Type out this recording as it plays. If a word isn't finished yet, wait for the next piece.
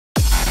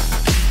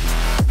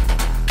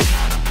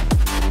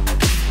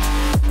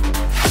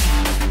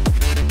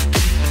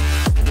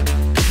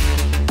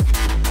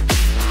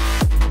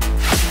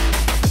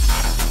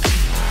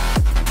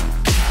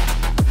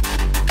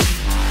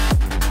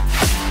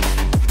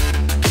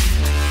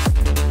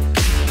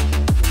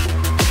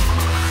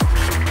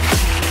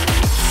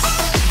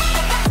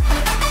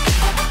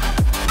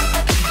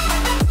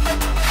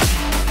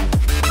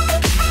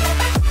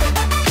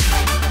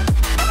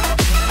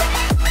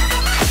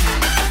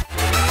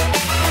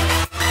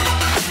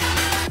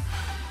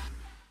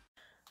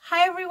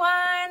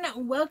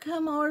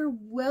welcome or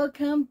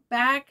welcome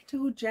back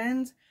to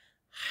Jen's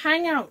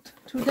Hangout.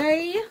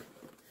 Today,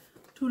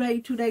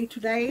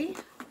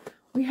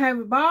 we have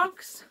a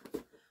box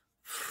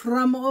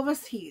from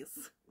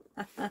overseas.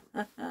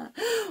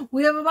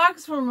 We have a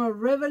box from a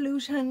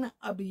Revolution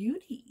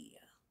Beauty.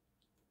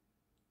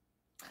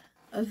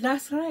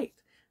 That's right.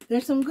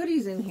 There's some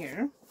goodies in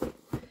here.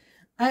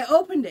 I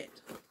opened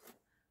it.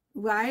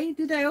 Why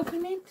did I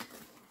open it?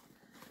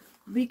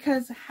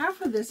 Because half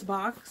of this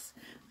box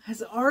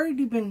has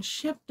already been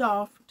shipped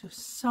off to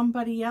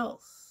somebody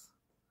else.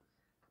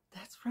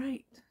 That's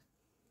right.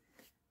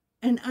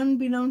 And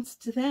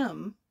unbeknownst to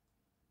them,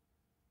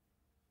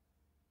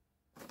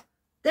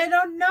 they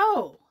don't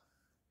know.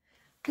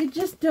 They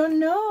just don't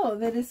know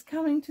that it's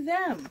coming to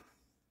them.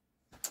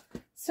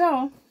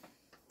 So,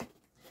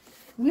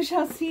 we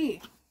shall see.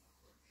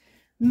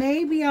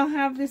 Maybe I'll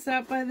have this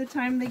up by the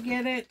time they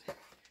get it.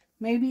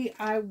 Maybe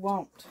I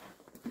won't.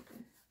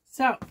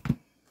 So,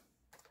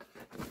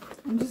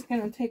 I'm just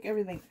going to take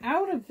everything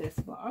out of this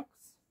box.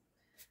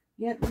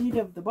 Get rid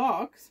of the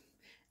box.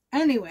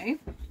 Anyway,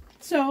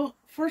 so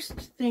first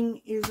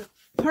thing is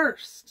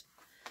Curst.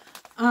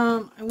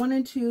 I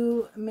wanted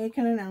to make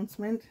an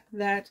announcement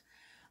that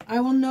I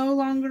will no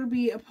longer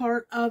be a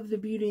part of the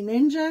Beauty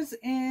Ninjas,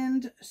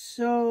 and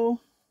so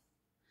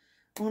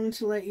I wanted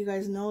to let you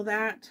guys know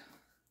that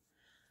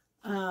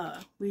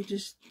we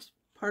just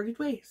parted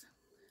ways.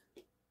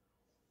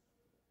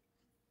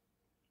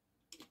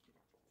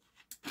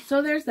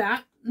 So there's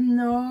that.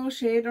 No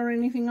shade or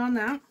anything on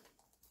that.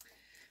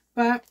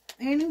 But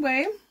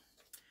anyway,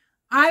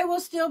 I will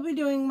still be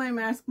doing my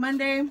Mask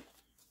Monday.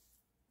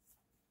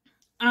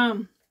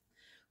 So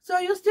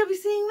you'll still be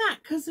seeing that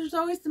because there's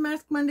always the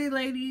Mask Monday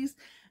ladies.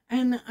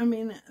 And I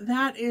mean,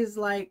 that is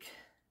like,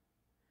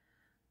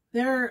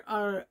 there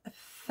are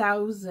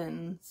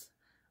thousands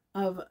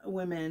of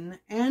women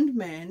and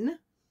men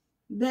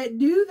that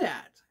do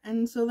that.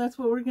 And so that's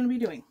what we're going to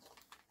be doing.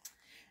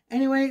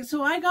 Anyway,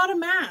 so I got a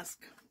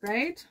mask,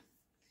 right?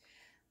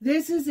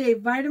 This is a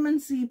vitamin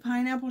C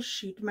pineapple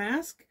sheet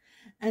mask.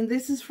 And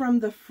this is from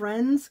the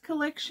Friends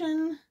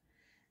collection.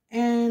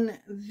 And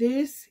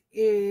this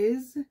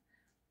is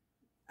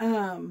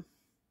the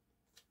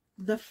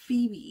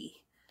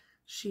Phoebe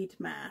sheet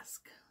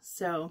mask.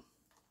 So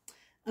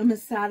I'm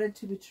excited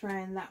to be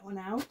trying that one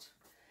out.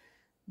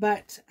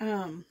 But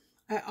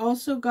I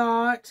also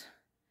got,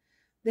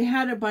 they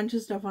had a bunch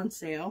of stuff on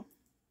sale.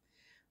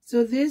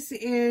 So this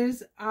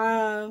is,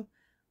 I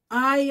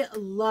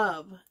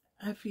love,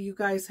 if you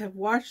guys have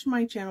watched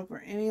my channel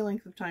for any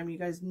length of time, you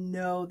guys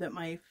know that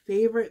my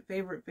favorite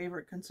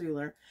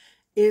concealer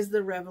is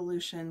the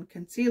Revolution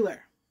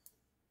concealer.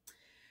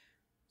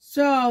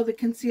 So the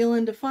Conceal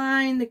and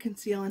Define, the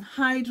Conceal and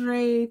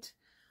Hydrate,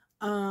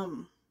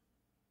 all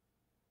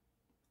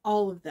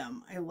of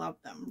them. I love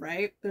them,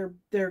 right?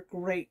 They're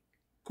great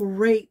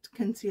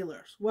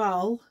concealers.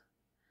 Well,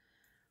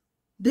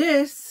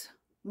 this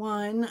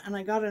one, and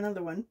I got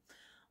another one,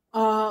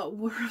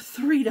 were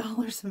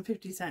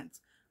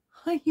 $3.50.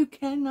 You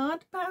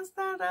cannot pass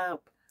that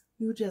up.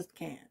 You just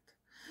can't.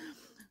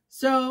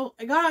 So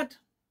I got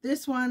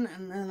this one,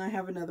 and then I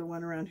have another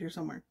one around here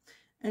somewhere.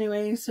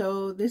 Anyway,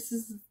 so this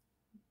is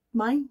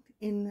mine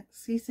in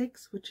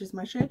C6, which is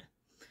my shade.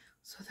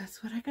 So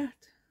that's what I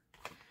got.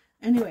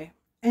 Anyway,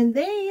 and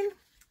then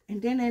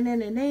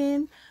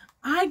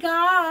I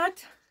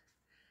got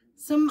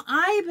some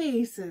eye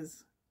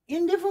bases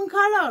in different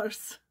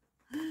colors.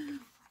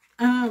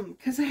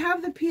 Because I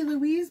have the P.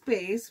 Louise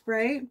base,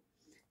 right?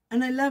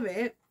 And I love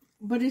it,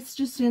 but it's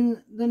just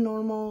in the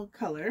normal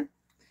color.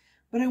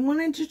 But I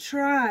wanted to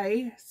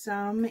try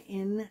some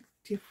in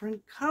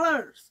different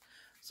colors.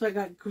 So I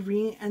got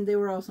green, and they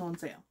were also on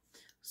sale.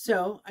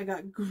 So I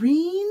got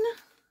green,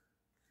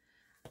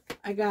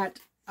 I got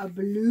a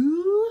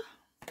blue,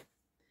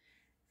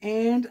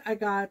 and I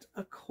got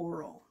a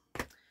coral.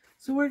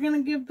 So we're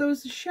going to give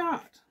those a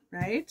shot,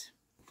 right?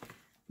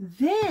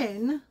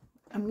 Then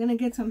I'm going to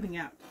get something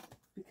out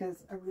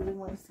because I really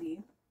want to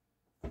see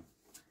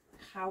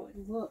how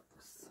it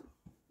looks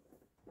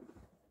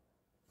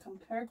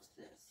compared to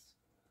this,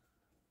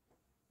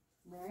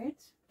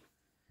 right?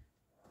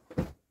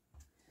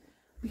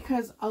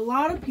 Because a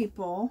lot of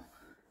people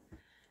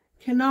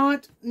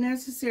cannot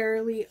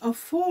necessarily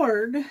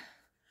afford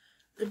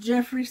the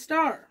Jeffree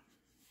Star,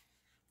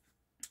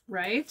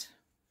 right?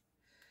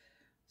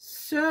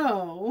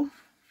 So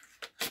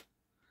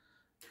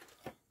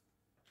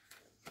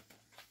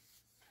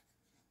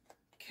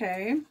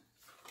okay,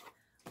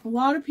 a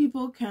lot of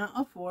people can't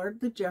afford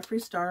the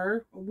Jeffree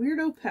Star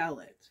Weirdo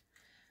palette.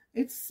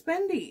 It's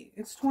spendy.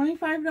 It's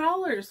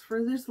 $25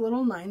 for this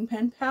little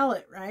 9-pen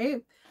palette,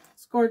 right?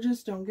 It's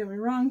gorgeous, don't get me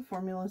wrong.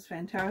 Formula is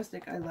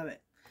fantastic. I love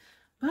it.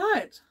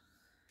 But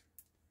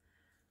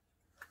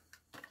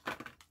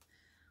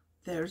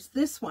there's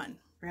this one,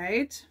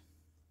 right?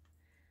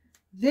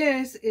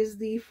 This is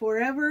the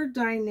Forever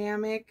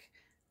Dynamic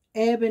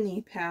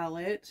Ebony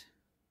palette.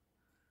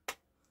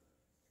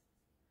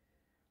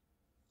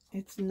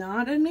 It's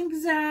not an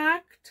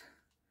exact,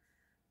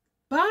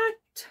 but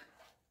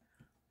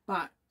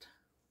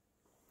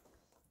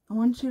I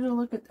want you to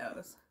look at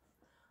those.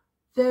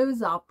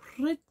 Those are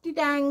pretty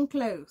dang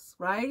close,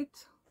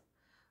 right?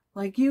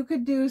 Like you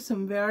could do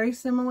some very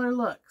similar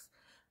looks.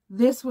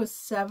 This was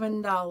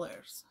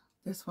 $7.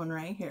 This one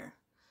right here.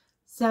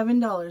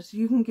 $7.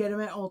 You can get them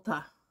at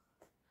Ulta.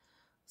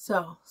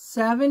 So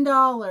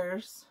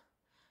 $7.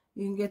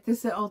 You can get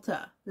this at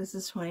Ulta. This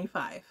is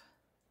 $25.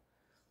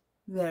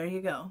 There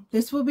you go.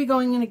 This will be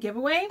going in a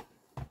giveaway.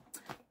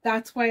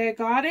 That's why I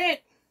got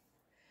it.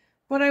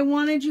 But I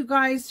wanted you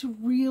guys to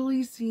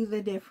really see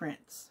the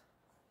difference.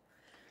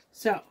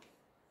 So,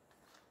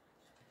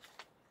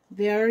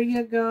 there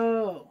you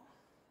go.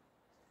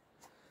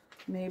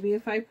 Maybe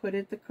if I put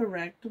it the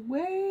correct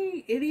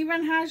way. It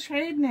even has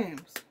shade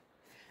names.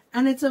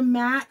 And it's a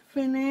matte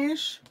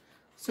finish.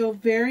 So,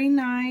 very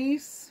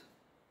nice.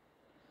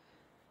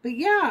 But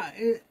yeah,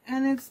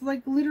 and it's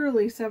like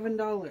literally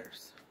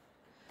 $7.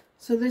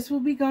 So this will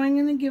be going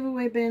in the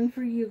giveaway bin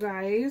for you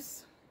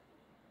guys.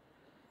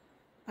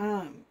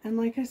 And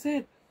like I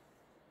said,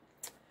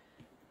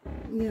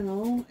 you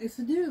know, it's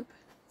a dupe.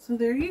 So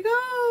there you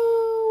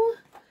go.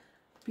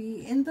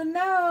 Be in the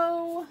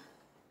know.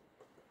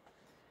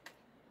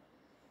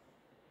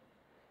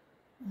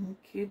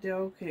 Okie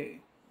dokie.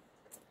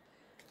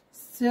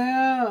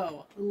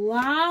 So,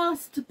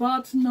 last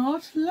but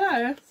not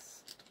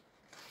least.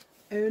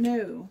 Oh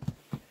no.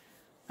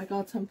 I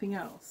got something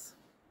else.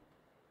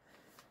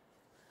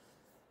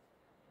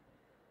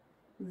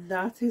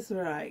 That is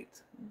right.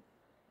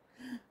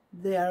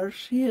 There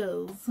she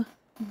is.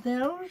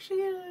 There she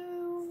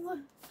is.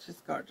 She's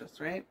gorgeous,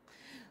 right?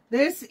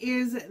 This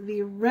is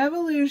the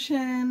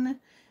Revolution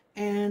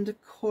and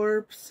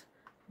Corpse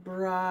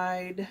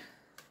Bride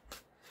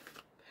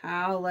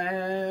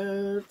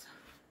palette.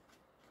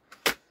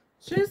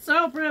 She's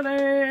so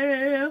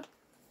pretty.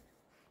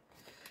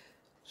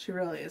 She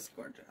really is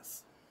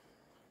gorgeous.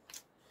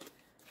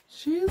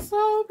 She's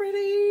so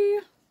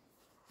pretty.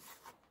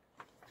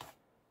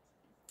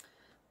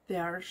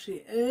 There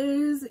she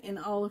is in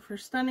all of her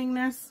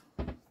stunningness.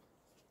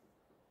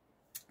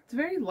 It's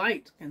very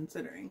light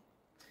considering.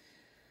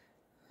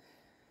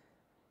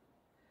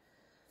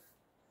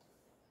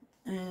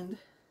 And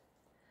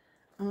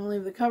I'm going to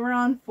leave the cover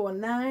on for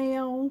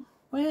now.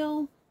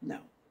 Well, no.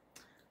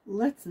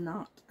 Let's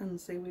not and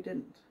say we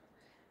didn't.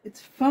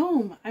 It's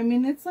foam. I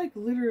mean, it's like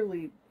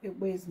literally, it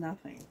weighs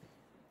nothing.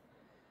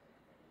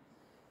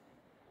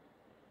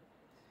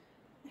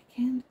 I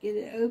can't get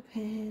it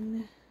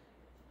open.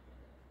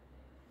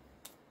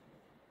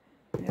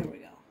 There we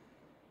go.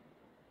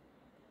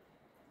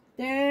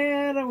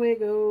 There we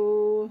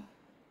go.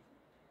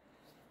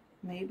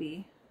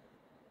 Maybe.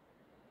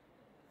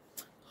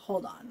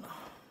 Hold on.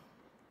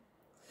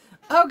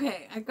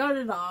 Okay, I got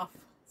it off.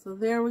 So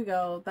there we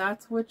go.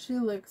 That's what she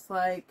looks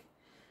like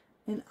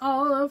in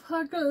all of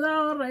her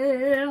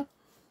glory.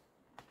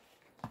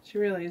 She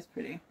really is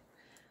pretty.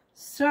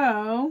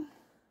 So,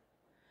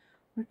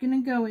 we're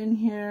going to go in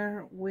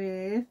here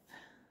with,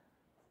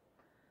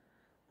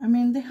 I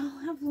mean, they all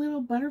have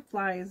little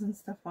butterflies and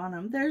stuff on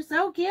them. They're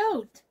so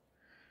cute.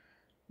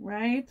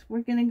 Right?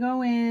 We're going to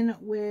go in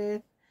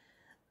with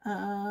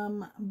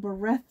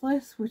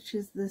Breathless, which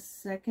is the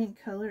second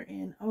color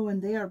in. Oh,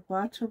 and they are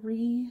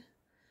buttery.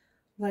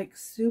 Like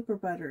super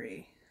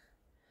buttery.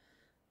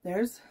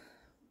 There's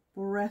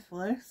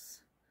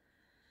Breathless.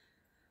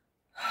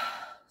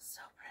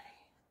 So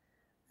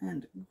pretty.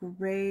 And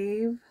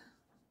Grave.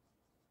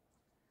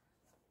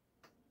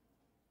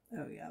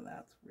 Oh yeah,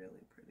 that's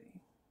really pretty.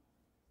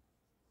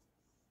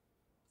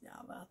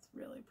 Yeah, that's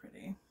really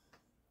pretty.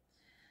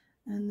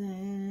 And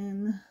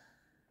then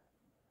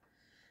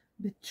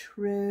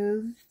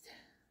Betrothed.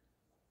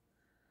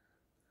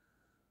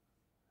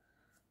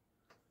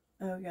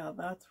 Oh yeah,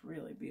 that's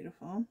really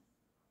beautiful.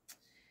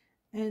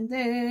 And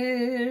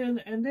then,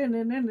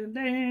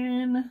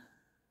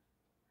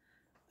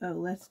 oh,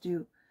 let's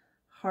do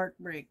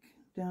Heartbreak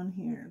down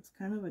here. It's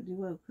kind of a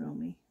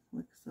duochrome,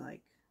 looks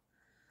like.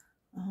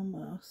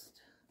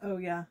 Almost. Oh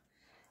yeah,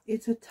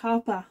 it's a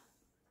topper.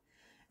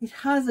 It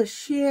has a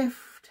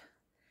shift.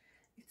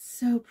 It's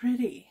so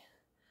pretty.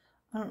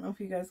 I don't know if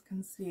you guys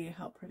can see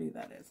how pretty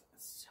that is.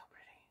 It's so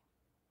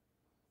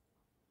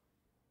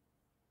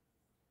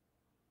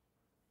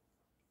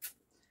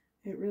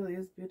pretty. It really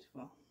is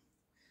beautiful.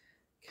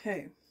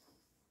 Okay.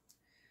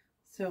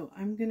 So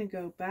I'm going to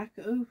go back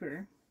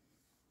over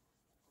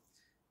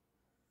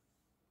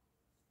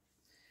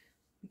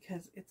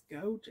because it's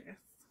gorgeous.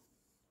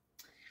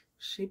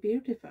 She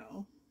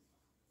beautiful.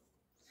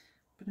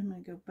 But I'm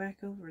going to go back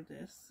over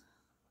this.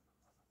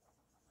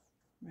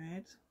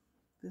 Right?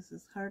 This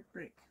is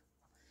Heartbreak.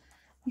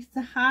 It's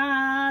the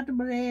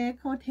Heartbreak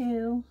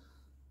Hotel.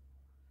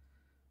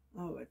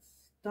 Oh, it's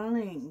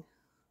stunning.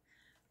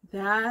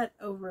 That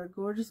over a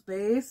gorgeous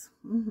base.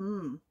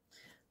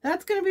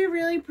 That's going to be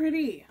really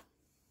pretty.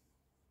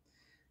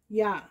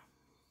 Yeah.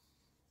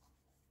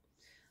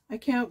 I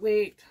can't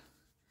wait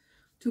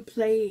to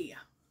play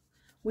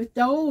with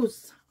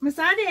those. I'm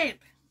excited.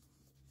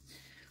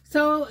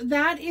 So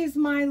that is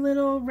my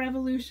little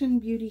Revolution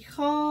Beauty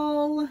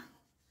haul.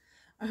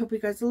 I hope you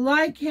guys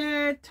like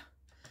it.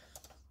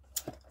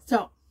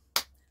 So,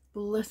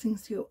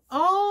 blessings to you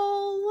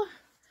all.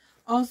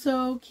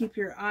 Also, keep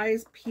your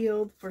eyes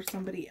peeled for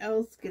somebody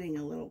else getting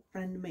a little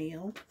friend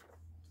mail.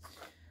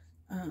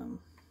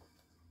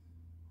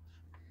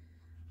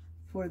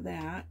 For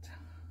that.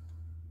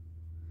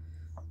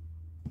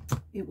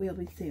 It will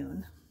be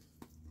soon.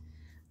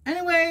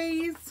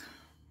 Anyways,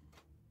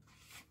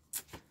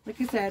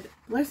 like I said,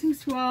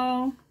 blessings to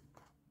all.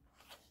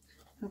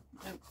 Oh,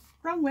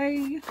 wrong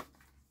way.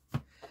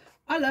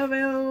 I love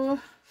you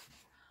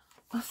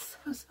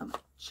so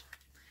much.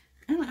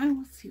 And I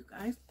will see you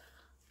guys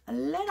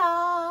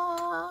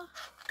later.